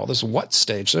in what I call this what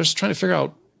stage. They're just trying to figure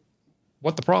out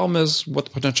what the problem is, what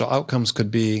the potential outcomes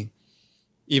could be,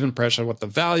 even perhaps what the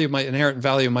inherent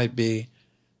value might be.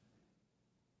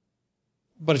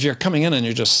 But if you're coming in and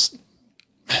you're just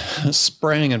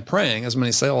spraying and praying, as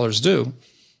many sellers do,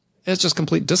 it's just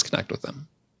complete disconnect with them.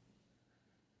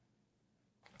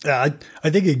 Yeah, I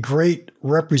think a great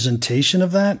representation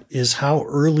of that is how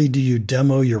early do you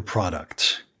demo your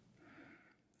product?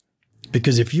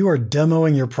 Because if you are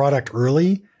demoing your product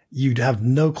early, you'd have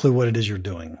no clue what it is you're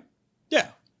doing. Yeah.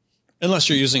 Unless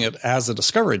you're using it as a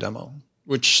discovery demo,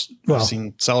 which I've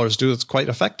seen sellers do. It's quite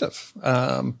effective.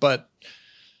 But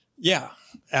yeah,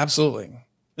 absolutely.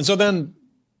 And so then,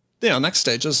 next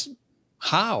stage is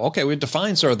how. Okay, we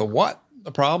define sort of the what,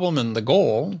 the problem and the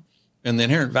goal and the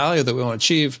inherent value that we want to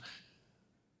achieve.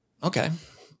 Okay,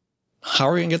 how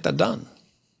are we going to get that done?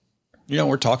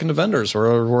 We're talking to vendors.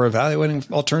 We're evaluating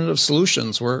alternative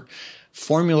solutions. We're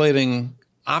formulating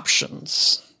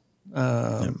options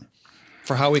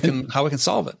for how we can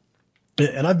solve it.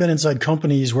 And I've been inside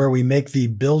companies where we make the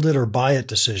build it or buy it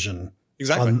decision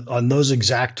on those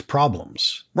exact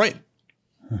problems. Right.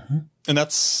 Mm-hmm. And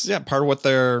that's part of what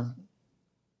they're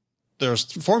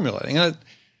formulating. And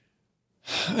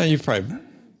you've probably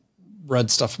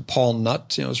read stuff from Paul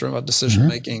Nutt, was written about decision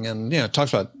making, and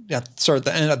talks about sort of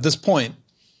at this point,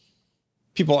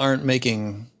 people aren't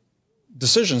making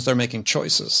decisions; they're making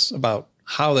choices about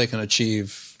how they can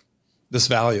achieve this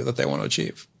value that they want to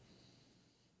achieve.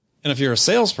 And if you're a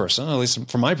salesperson, at least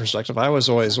from my perspective, I was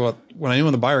always when I knew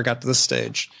when the buyer got to this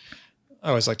stage, I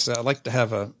always like to say I'd like to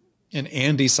have an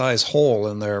Andy size hole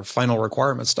in their final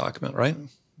requirements document, right?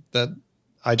 That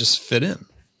I just fit in.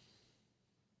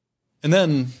 And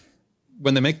then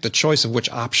when they make the choice of which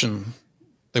option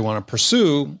they want to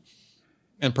pursue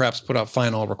and perhaps put out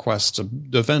final requests to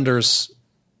the vendors,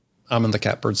 I'm in the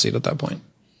catbird seat at that point.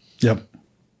 Yep.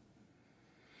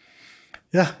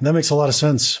 Yeah, that makes a lot of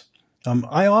sense.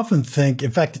 I often think,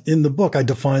 in fact, in the book, I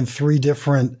define 3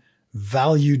 different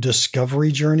value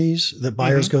discovery journeys that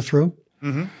buyers go through.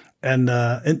 Mm-hmm.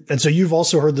 And so you've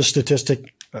also heard the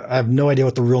statistic. I have no idea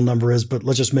what the real number is, but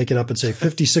let's just make it up and say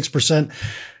 56%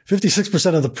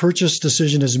 of the purchase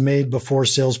decision is made before a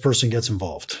salesperson gets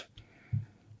involved.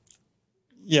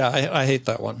 Yeah, I hate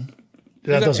that one.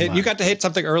 You got to hate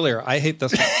something earlier. I hate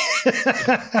this one.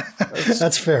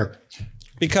 That's fair.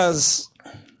 Because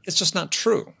it's just not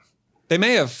true. They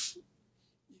may have,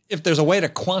 if there's a way to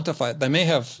quantify it, they may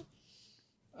have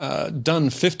done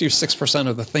 56%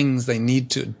 of the things they need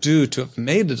to do to have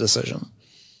made a decision.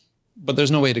 But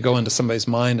there's no way to go into somebody's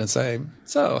mind and say,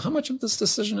 so how much of this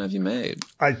decision have you made?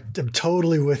 I am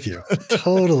totally with you.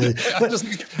 Totally.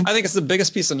 I think it's the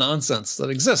biggest piece of nonsense that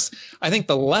exists. I think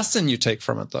the lesson you take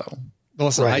from it, though, the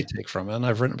lesson I take from it, and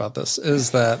I've written about this,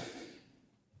 is that,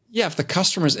 if the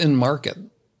customer's in market,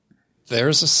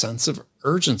 there's a sense of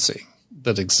urgency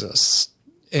that exists.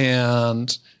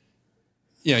 And,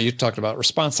 you talked about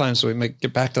response time, so we may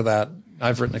get back to that.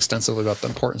 I've written extensively about the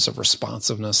importance of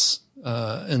responsiveness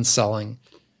in selling,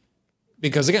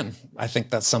 because again, I think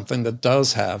that's something that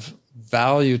does have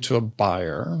value to a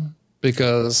buyer,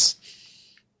 because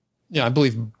I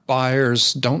believe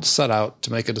buyers don't set out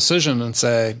to make a decision and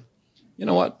say, you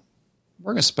know what,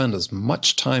 we're going to spend as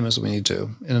much time as we need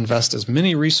to and invest as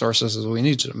many resources as we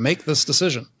need to make this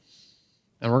decision.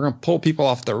 And we're going to pull people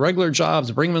off their regular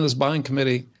jobs, bring them in this buying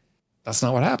committee. That's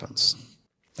not what happens.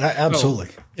 Absolutely.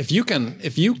 So if you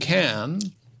can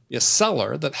be a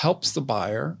seller that helps the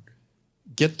buyer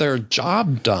get their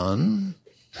job done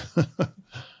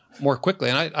more quickly.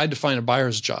 And I define a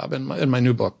buyer's job in my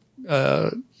new book.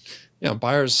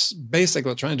 Buyers basically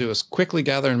what they're trying to do is quickly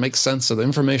gather and make sense of the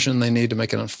information they need to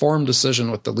make an informed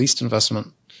decision with the least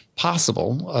investment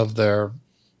possible of their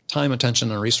time,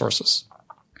 attention, and resources.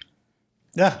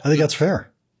 Yeah, I think that's fair.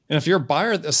 And if you're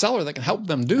a seller that can help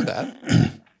them do that,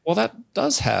 well, well, that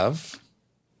does have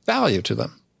value to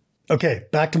them. Okay,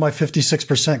 back to my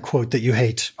 56% quote that you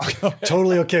hate.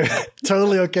 Totally okay.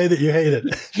 Totally okay that you hate it.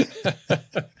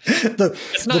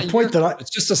 It's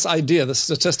just this idea, this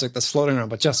statistic that's floating around.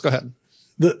 But Jess, go ahead.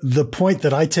 The point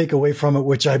that I take away from it,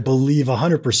 which I believe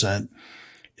 100%,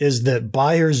 is that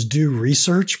buyers do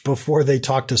research before they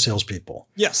talk to salespeople.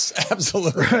 Yes,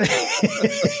 absolutely. Right?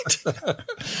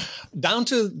 down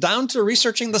to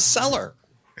researching the seller.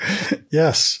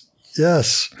 Yes.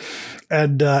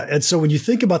 And so when you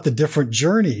think about the different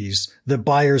journeys that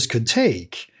buyers could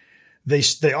take,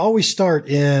 they always start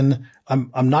in,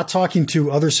 I'm not talking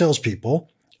to other salespeople.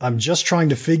 I'm just trying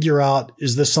to figure out,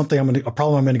 is this something a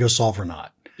problem I'm going to go solve or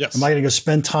not? Yes. Am I going to go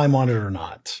spend time on it or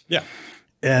not? Yeah.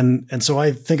 And so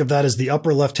I think of that as the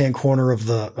upper left-hand corner of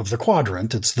the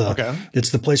quadrant. It's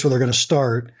the place where they're going to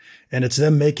start, and it's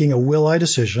them making a will-I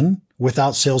decision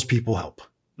without salespeople help.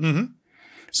 Mm-hmm.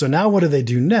 So now what do they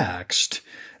do next?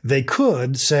 They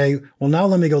could say, well, now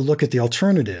let me go look at the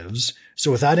alternatives. So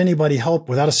without anybody help,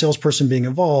 without a salesperson being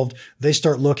involved, they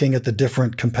start looking at the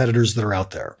different competitors that are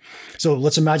out there. So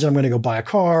let's imagine I'm going to go buy a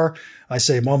car. I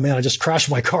say, well, man, I just crashed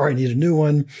my car. I need a new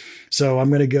one. So I'm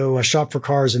going to go shop for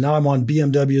cars. And now I'm on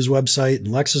BMW's website and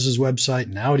Lexus's website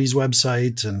and Audi's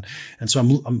website. And so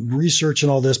I'm researching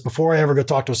all this before I ever go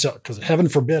talk to because heaven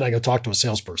forbid I go talk to a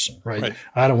salesperson, right?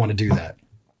 I don't want to do that.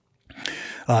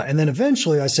 And then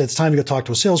eventually I said, it's time to go talk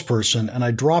to a salesperson. And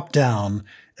I dropped down.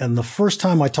 And the first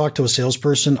time I talk to a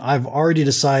salesperson, I've already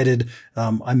decided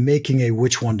I'm making a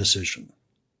which one decision.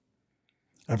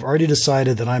 I've already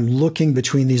decided that I'm looking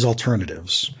between these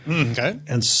alternatives. Okay.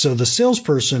 And so the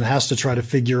salesperson has to try to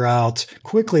figure out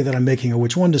quickly that I'm making a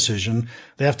which one decision.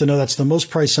 They have to know that's the most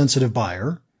price sensitive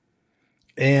buyer.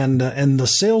 And the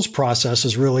sales process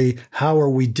is really, how are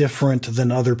we different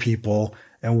than other people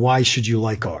and why should you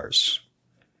like ours?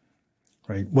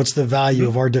 Right? What's the value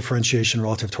of our differentiation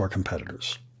relative to our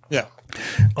competitors? Yeah.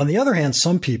 On the other hand,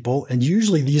 some people, and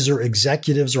usually these are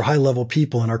executives or high-level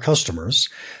people in our customers,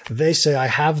 they say, I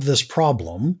have this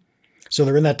problem. So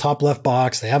they're in that top left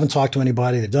box. They haven't talked to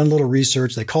anybody. They've done a little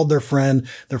research. They called their friend.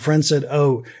 Their friend said,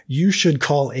 oh, you should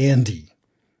call Andy.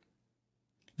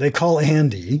 They call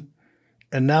Andy.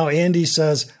 And now Andy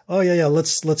says, oh, yeah,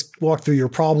 let's walk through your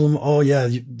problem. Oh, yeah,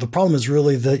 the problem is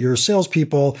really that your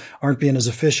salespeople aren't being as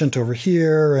efficient over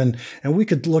here. And we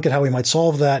could look at how we might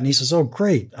solve that. And he says, oh,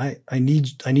 great. I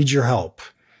need your help.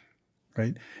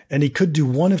 Right. And he could do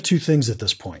one of two things at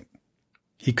this point.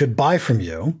 He could buy from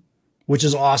you, which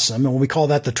is awesome. And we call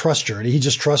that the trust journey. He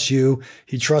just trusts you.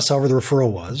 He trusts however the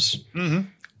referral was. Mm-hmm.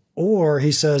 Or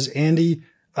he says, Andy,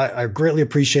 I greatly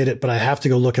appreciate it, but I have to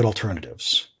go look at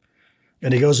alternatives.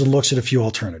 And he goes and looks at a few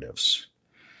alternatives.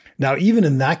 Now, even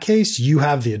in that case, you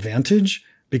have the advantage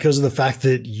because of the fact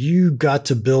that you got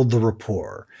to build the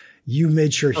rapport. You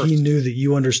made sure he knew that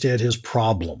you understand his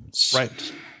problems.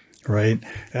 Right. Right.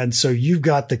 And so you've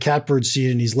got the catbird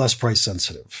seat and he's less price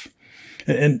sensitive.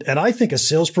 And I think a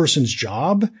salesperson's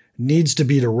job needs to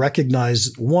be to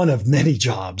recognize, one of many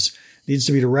jobs needs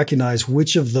to be to recognize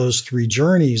which of those three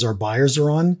journeys our buyers are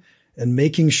on and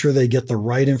making sure they get the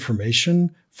right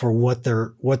information for what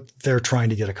they're trying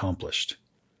to get accomplished.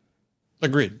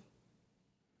 Agreed.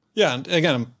 Yeah. And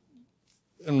again,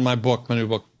 in my new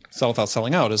book, Sell Without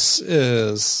Selling Out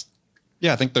is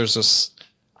I think there's this,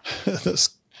 this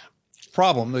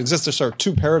problem that exists. There's sort of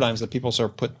two paradigms that people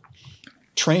sort of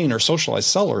train or socialize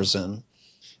sellers in.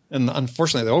 And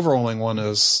unfortunately, the overwhelming one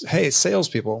is, hey,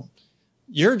 salespeople,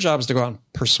 your job is to go out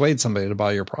and persuade somebody to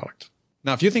buy your product.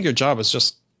 Now, if you think your job is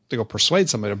just to go persuade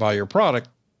somebody to buy your product,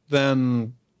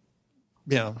 then,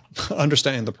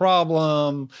 understanding the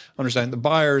problem, understanding the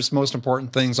buyer's most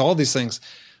important things, all these things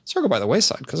sort of go by the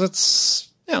wayside because it's,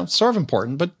 sort of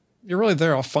important, but you're really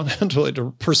there all fundamentally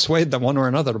to persuade them one or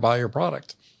another to buy your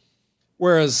product.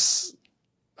 Whereas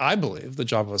I believe the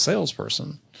job of a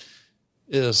salesperson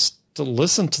is to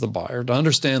listen to the buyer, to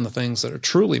understand the things that are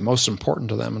truly most important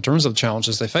to them in terms of the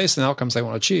challenges they face and the outcomes they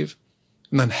want to achieve,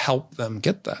 and then help them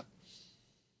get that.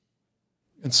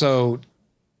 And so,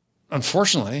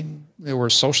 unfortunately, we're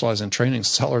socializing, training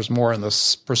sellers more in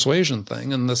this persuasion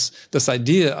thing and this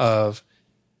idea of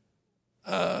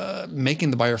making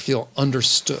the buyer feel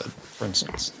understood, for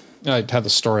instance. I had the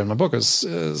story in my book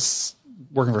is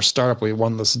working for a startup. We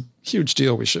won this huge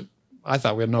deal. I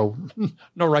thought we had no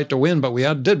right to win, but we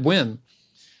did win.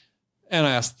 And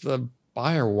I asked the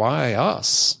buyer, why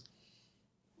us?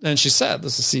 And she said,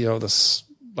 this is the CEO of this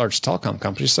large telecom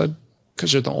company. She said,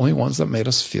 because you're the only ones that made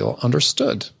us feel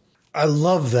understood. I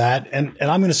love that. And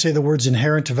I'm going to say the words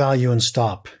inherent value and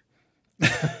stop.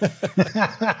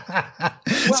 But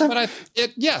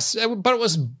it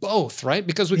was both, right?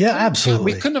 Because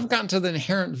absolutely. We couldn't have gotten to the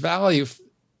inherent value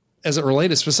as it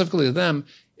related specifically to them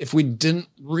if we didn't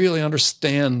really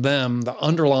understand them, the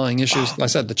underlying issues, like I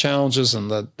said, the challenges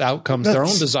and the outcomes, their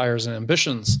own desires and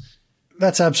ambitions.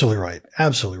 That's absolutely right.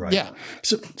 Absolutely right. Yeah.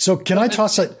 So can I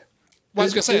toss that? Well, I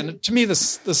was going to say, and to me,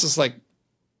 this is like,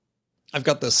 I've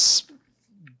got this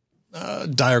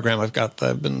diagram I've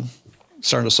been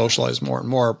starting to socialize more and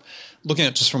more, looking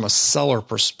at just from a seller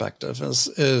perspective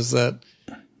is that,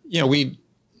 we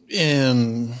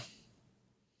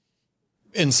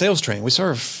in sales training,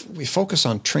 we focus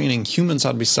on training humans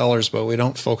how to be sellers, but we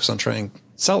don't focus on training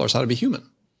sellers how to be human.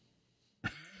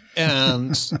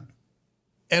 And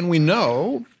we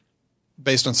know,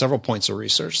 based on several points of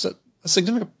research, that a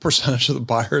significant percentage of the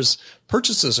buyer's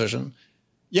purchase decision,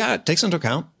 it takes into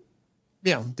account,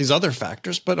 these other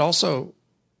factors, but also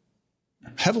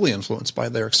heavily influenced by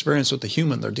their experience with the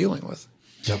human they're dealing with.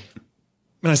 Yep.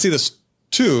 And I see this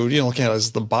too, looking at it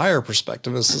as the buyer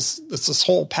perspective, it's this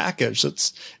whole package.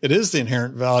 It is the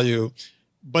inherent value,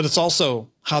 but it's also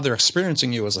how they're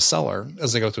experiencing you as a seller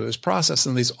as they go through this process.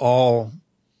 And these all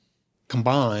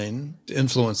combine to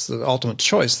influence the ultimate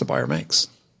choice the buyer makes.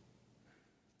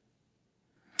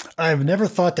 I've never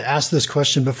thought to ask this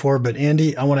question before, but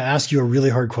Andy, I want to ask you a really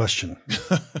hard question.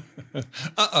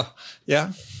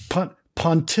 Yeah.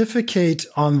 Pontificate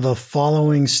on the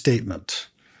following statement.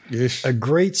 Yeesh. A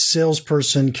great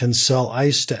salesperson can sell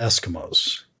ice to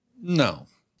Eskimos. No,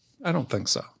 I don't think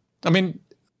so. I mean,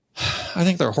 I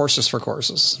think they're horses for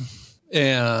courses.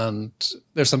 And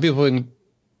there's some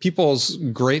people's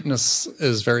greatness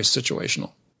is very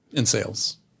situational in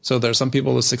sales. So there's some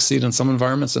people who succeed in some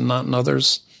environments and not in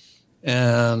others.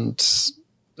 And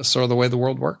that's sort of the way the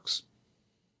world works.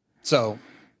 So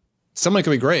somebody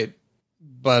could be great,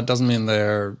 but it doesn't mean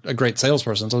they're a great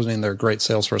salesperson. It doesn't mean they're a great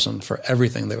salesperson for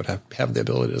everything they would have the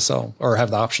ability to sell or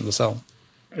have the option to sell.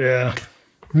 Yeah.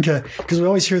 Okay. Because we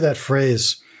always hear that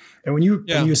phrase. And when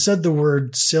you said the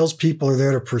word salespeople are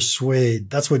there to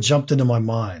persuade, that's what jumped into my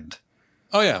mind.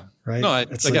 Oh, yeah. Right. No,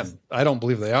 I don't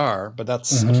believe they are, but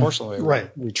that's unfortunately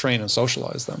right. We train and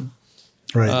socialize them.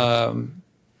 Right.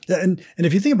 And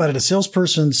if you think about it, a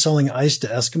salesperson selling ice to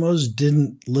Eskimos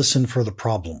didn't listen for the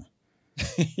problem.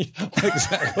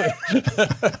 Exactly.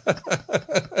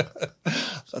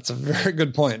 That's a very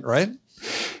good point, right?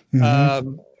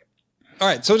 Mm-hmm. All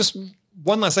right. So just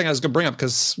one last thing I was going to bring up,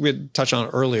 because we had touched on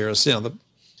it earlier, is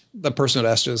the person who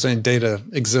asked you, does any data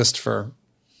exist for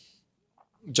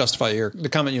justify the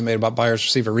comment you made about buyers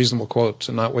receive a reasonable quote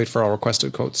and not wait for all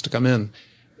requested quotes to come in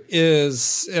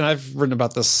is, and I've written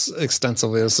about this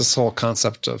extensively, is this whole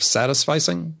concept of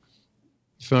satisficing.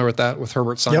 You familiar with that, with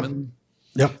Herbert Simon?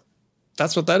 Yep.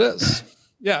 That's what that is.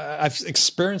 Yeah. I've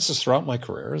experienced this throughout my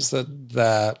career, is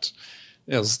that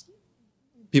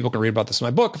people can read about this in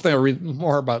my book if they read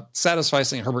more about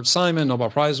satisficing. Herbert Simon, Nobel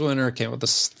Prize winner, came up with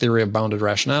this theory of bounded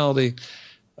rationality,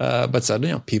 but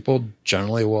said, people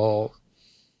generally will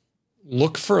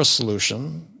look for a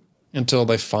solution until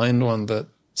they find one that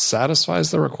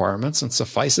satisfies their requirements and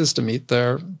suffices to meet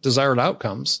their desired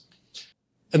outcomes.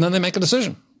 And then they make a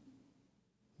decision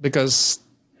because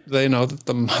they know that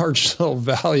the marginal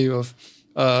value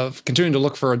of continuing to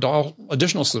look for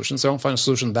additional solutions, they don't find a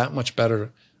solution that much better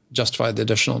to justify the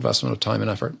additional investment of time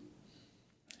and effort.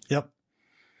 Yep.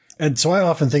 And so I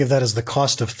often think of that as the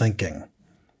cost of thinking,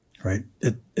 right?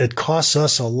 It costs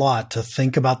us a lot to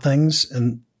think about things.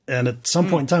 And at some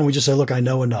point in time, we just say, look, I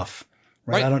know enough,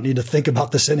 right? I don't need to think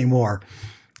about this anymore.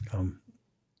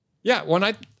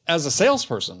 As a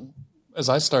salesperson, as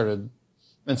I started,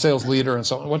 and sales leader and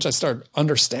so on, once I started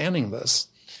understanding this,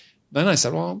 then I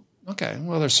said,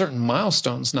 there's certain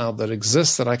milestones now that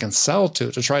exist that I can sell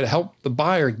to try to help the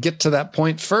buyer get to that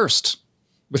point first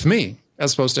with me,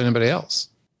 as opposed to anybody else.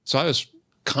 So I was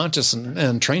conscious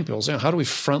and trained people, how do we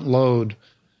front load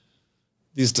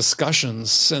these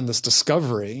discussions and this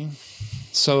discovery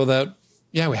so that,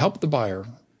 we help the buyer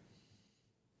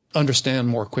understand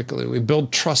more quickly. We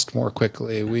build trust more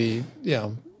quickly. We,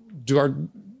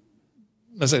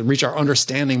 reach our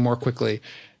understanding more quickly.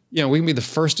 We can be the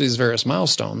first of these various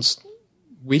milestones.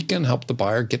 We can help the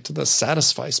buyer get to the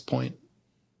satisfice point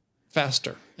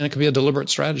faster. And it can be a deliberate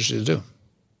strategy to do.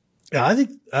 Yeah, I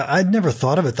think I'd never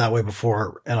thought of it that way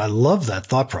before. And I love that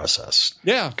thought process.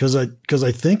 Yeah. Because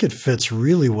I think it fits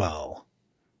really well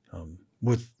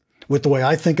with the way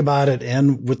I think about it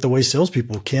and with the way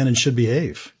salespeople can and should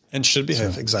behave.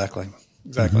 Exactly.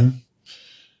 Mm-hmm.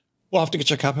 We'll have to get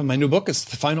you a copy of my new book. It's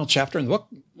the final chapter in the book.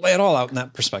 Lay it all out in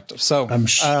that perspective. So, I'm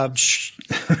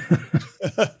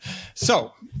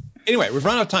so Anyway, we've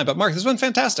run out of time, but Mark, this has been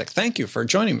fantastic. Thank you for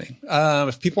joining me.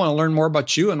 If people want to learn more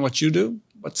about you and what you do,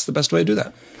 what's the best way to do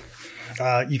that?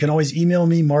 You can always email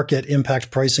me,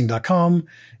 mark@impactpricing.com.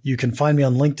 You can find me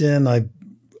on LinkedIn.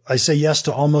 I say yes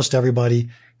to almost everybody.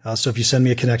 So if you send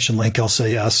me a connection link, I'll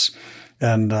say yes.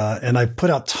 And I put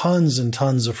out tons and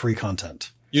tons of free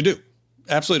content. You do.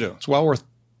 Absolutely do. It's well worth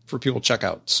for people to check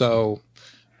out. So,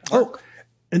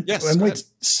 and wait,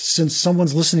 since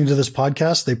someone's listening to this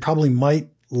podcast, they probably might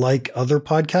like other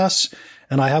podcasts.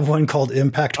 And I have one called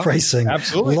Impact Pricing.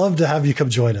 Absolutely. Love to have you come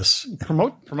join us.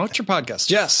 Promote your podcast.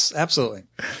 Yes, absolutely.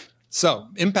 So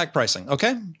Impact Pricing.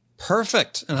 Okay,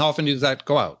 perfect. And how often does that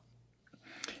go out?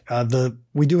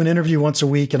 We do an interview once a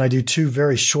week, and I do 2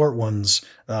 very short ones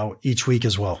each week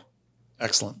as well.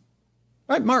 Excellent.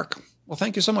 All right, Mark. Well,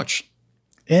 thank you so much.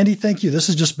 Andy, thank you. This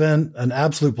has just been an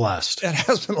absolute blast. It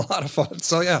has been a lot of fun.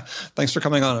 So yeah, thanks for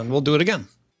coming on, and we'll do it again.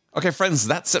 Okay, friends,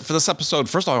 that's it for this episode.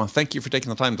 First of all, I want to thank you for taking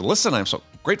the time to listen. I'm so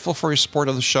grateful for your support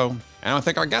of the show. And I want to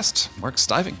thank our guest, Mark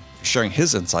Stiving, for sharing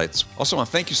his insights. Also, I want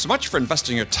to thank you so much for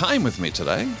investing your time with me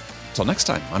today. Until next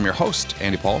time, I'm your host,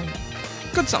 Andy Paul.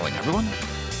 Good selling, everyone.